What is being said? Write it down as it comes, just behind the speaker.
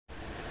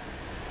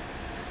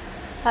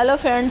Hello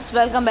friends,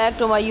 welcome back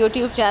to my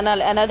YouTube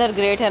channel. Another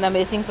great and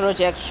amazing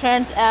project.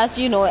 Friends, as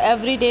you know,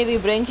 every day we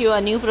bring you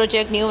a new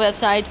project, new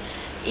website.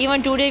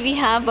 Even today we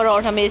have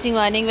brought amazing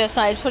mining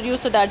websites for you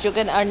so that you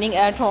can earning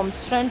at home.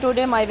 Friend,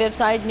 today my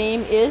website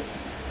name is,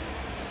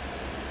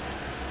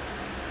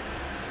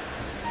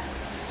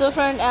 so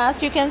friend,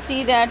 as you can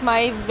see that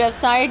my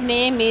website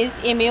name is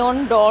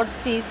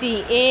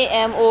Amoun.cc,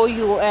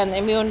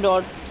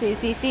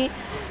 Amoun.cc.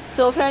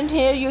 So friend,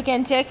 here you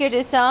can check it.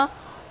 It's a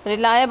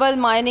reliable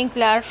mining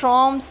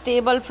platform,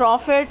 stable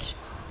profit.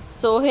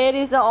 So here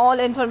is the all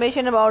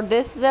information about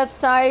this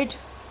website.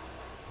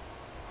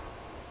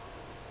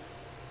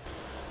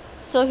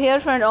 So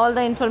here friend, all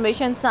the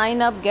information. Sign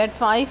up, get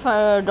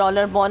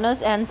 $5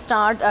 bonus and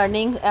start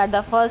earning at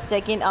the first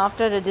second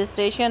after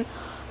registration.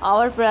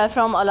 Our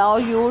platform allow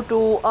you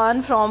to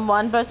earn from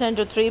 1%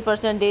 to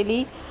 3%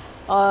 daily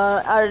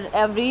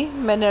every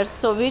minute,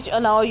 so which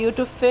allow you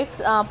to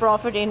fix a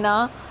profit in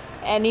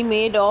any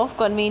made of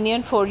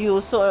convenient for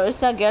you. So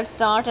it's a get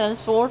start and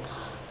sport,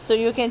 so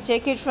you can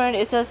check it friend.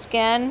 It's a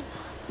scan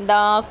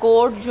the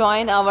code,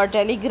 join our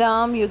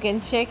telegram. You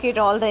can check it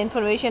all the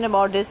information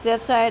about this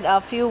website.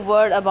 A few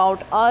word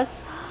about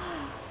us: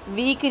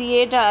 we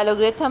create an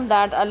algorithm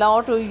that allow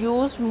to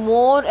use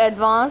more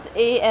advanced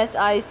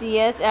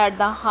ASICs at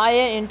the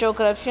higher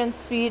interruption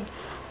speed.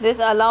 This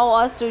allow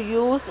us to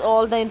use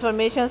all the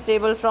information.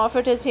 Stable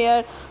profit is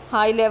here,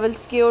 high level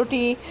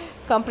security,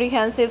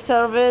 comprehensive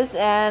service,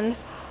 and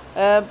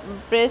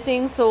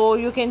pricing. So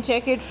you can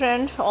check it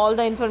friend, all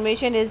the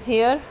information is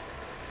here.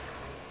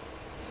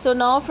 So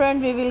now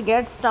friend, we will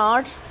get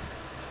start.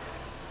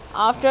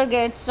 After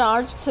get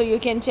start, so you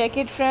can check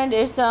it friend.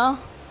 It's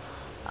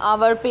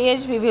our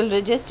page. We will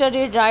register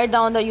it. Write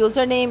down the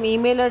username,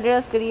 email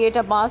address, create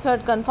a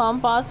password,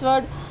 confirm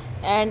password,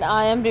 and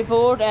I am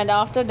report. And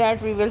after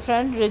that we will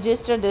friend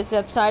register this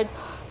website.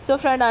 So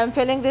friend, I am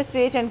filling this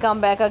page and come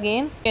back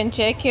again. You can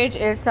check it.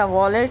 It's a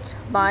wallet,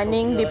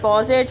 binding,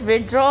 deposit,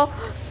 withdraw,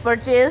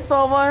 purchase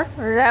power,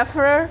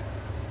 refer,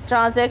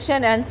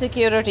 transaction, and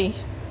security.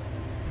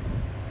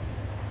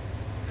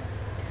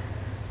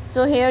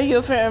 So here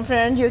you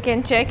friend, you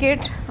can check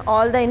it.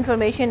 All the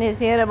information is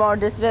here about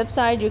this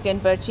website. You can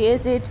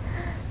purchase it.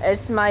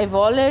 It's my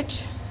wallet,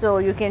 so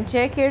you can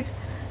check it.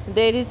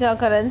 There is a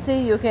currency,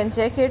 you can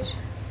check it.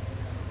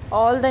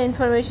 All the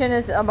information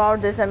is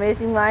about this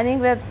amazing mining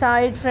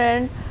website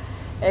friend.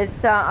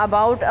 It's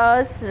about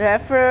us,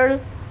 referral,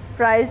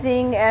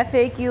 pricing,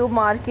 FAQ,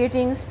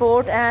 marketing,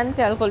 sport, and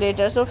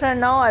calculator. So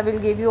friend, now I will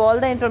give you all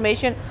the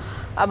information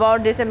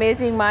about this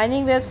amazing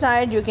mining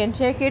website. You can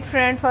check it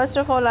friend. First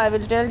of all, I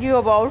will tell you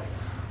about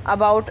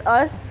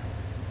us.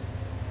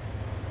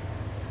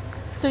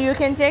 So you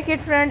can check it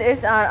friend.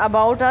 It's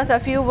about us. A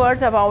few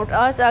words about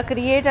us.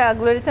 Create an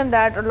algorithm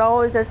that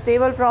allows a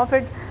stable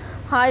profit,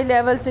 high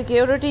level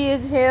security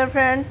is here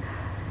friend,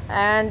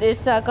 and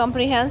it's a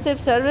comprehensive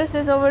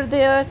services over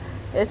there.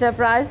 It's a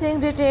pricing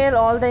detail,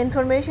 all the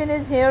information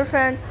is here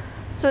friend.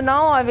 So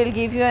now I will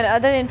give you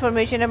another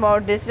information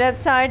about this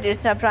website.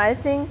 It's a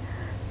pricing,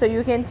 so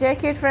you can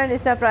check it friend.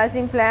 It's a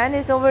pricing plan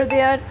is over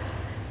there,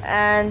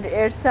 and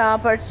it's a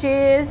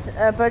purchase.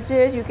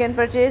 You can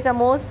purchase the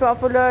most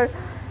popular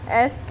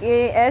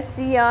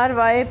SCRYPT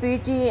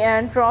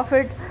and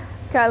profit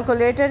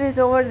calculator is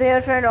over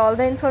there friend. All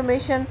the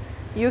information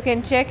you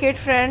can check it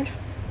friend.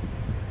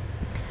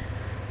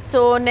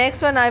 So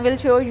next one I will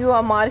show you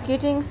a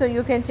marketing, so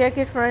you can check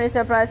it friend. It's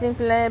a pricing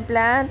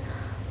plan,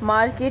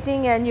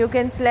 marketing, and you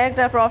can select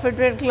a profit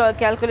rate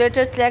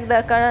calculator, select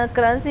the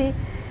currency.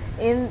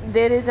 In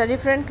there is a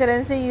different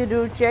currency, you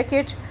do check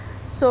it.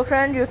 So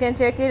friend, you can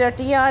check it a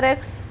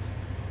TRX.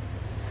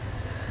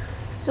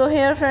 So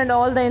here friend,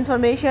 all the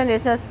information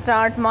is a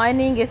start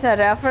mining. It's a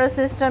referral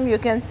system, you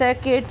can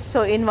check it.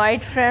 So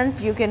invite friends,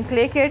 you can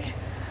click it.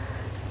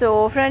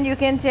 So friend, you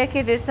can check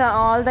it. It's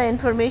all the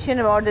information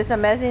about this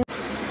amazing.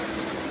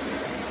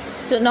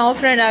 So now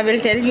friend, I will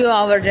tell you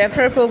our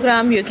refer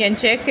program. You can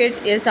check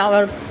it. It's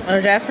our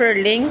refer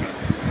link.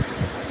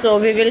 So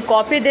we will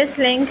copy this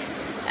link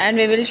and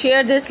we will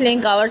share this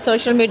link our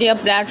social media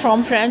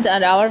platform friends,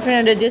 and our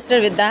friend register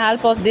with the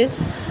help of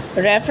this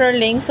refer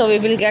link. So we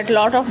will get a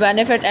lot of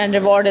benefit and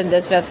reward in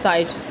this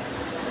website.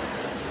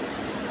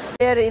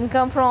 Their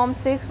income from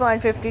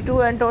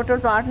 6.52 and total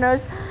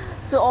partners.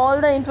 So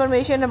all the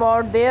information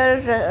about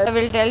there, I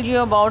will tell you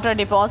about a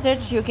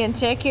deposit. You can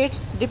check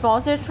it,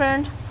 deposit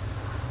friend.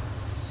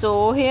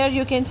 So here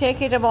you can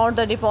check it about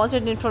the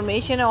deposit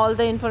information. All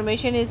the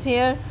information is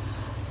here.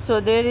 So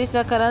there is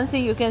a currency,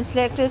 you can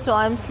select it. So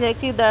I'm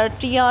selecting the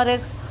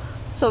TRX.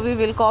 So we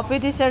will copy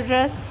this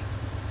address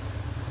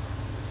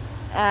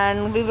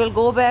and we will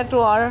go back to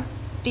our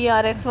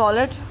TRX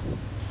wallet.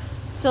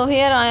 So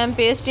here I am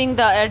pasting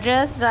the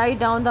address. Write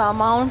down the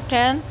amount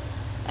 10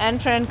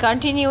 and friend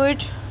continue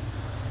it.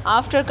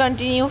 After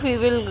continue, we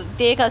will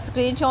take a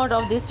screenshot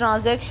of this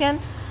transaction.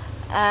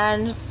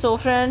 And so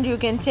friend, you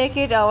can check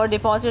it. Our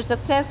deposit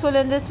successful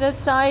in this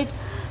website.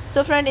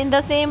 So friend, in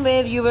the same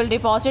way you will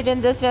deposit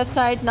in this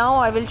website. Now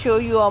I will show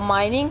you a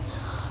mining.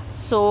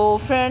 So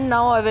friend,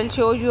 now I will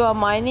show you a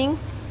mining.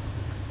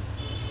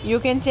 You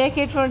can check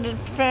it for the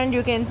friend.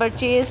 You can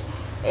purchase.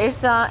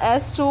 It's a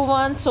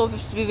S21, so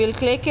we will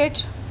click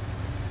it.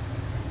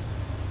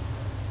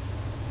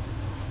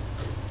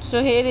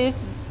 So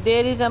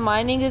there is a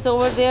mining is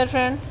over there,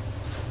 friend.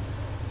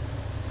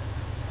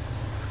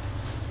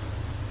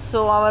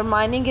 So our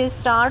mining is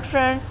start,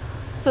 friend.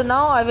 So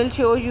now I will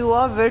show you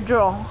a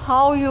withdraw,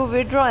 how you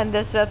withdraw in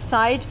this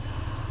website.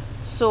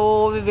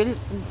 So we will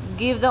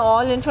give the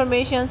all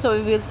information. So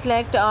we will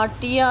select our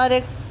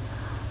TRX.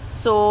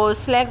 So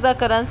select the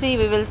currency.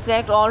 We will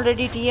select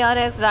already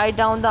TRX. Write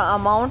down the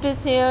amount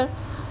is here,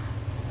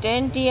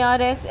 10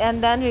 TRX,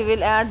 and then we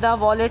will add the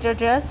wallet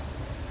address.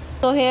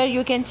 So here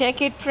you can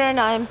check it, friend.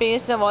 I am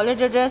paste the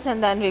wallet address,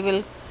 and then we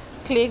will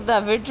click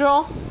the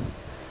withdraw.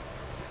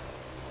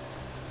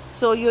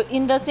 So you,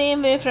 in the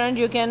same way, friend,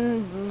 you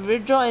can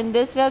withdraw in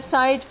this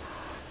website.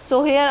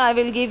 So here I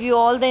will give you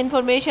all the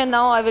information.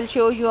 Now I will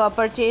show you a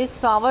purchase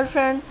power,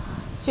 friend.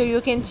 So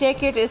you can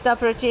check it. It's a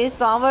purchase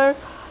power.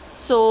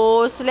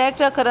 So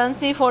select a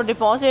currency for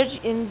deposit.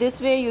 In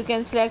this way you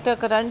can select a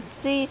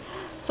currency.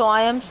 So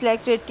I am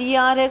selected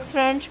TRX,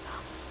 friend,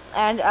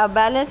 and a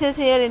balance is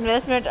here,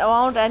 investment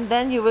amount, and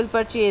then you will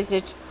purchase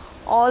it.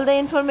 All the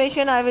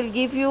information I will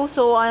give you.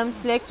 So I am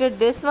selected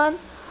this one.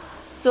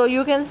 So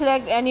you can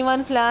select any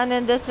one plan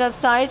in this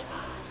website.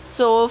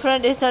 So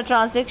friend, it's a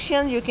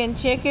transaction. You can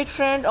check it,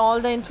 friend. All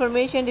the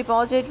information,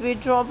 deposit,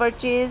 withdraw,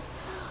 purchase,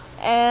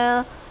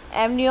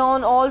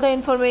 Amoun, all the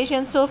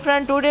information. So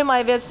friend, today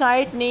my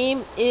website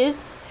name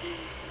is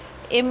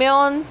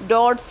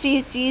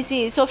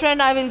Amoun.cv. So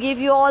friend, I will give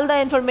you all the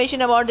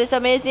information about this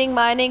amazing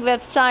mining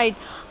website.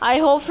 I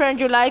hope friend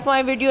you like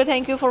my video.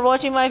 Thank you for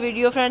watching my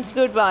video, friends.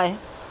 Goodbye.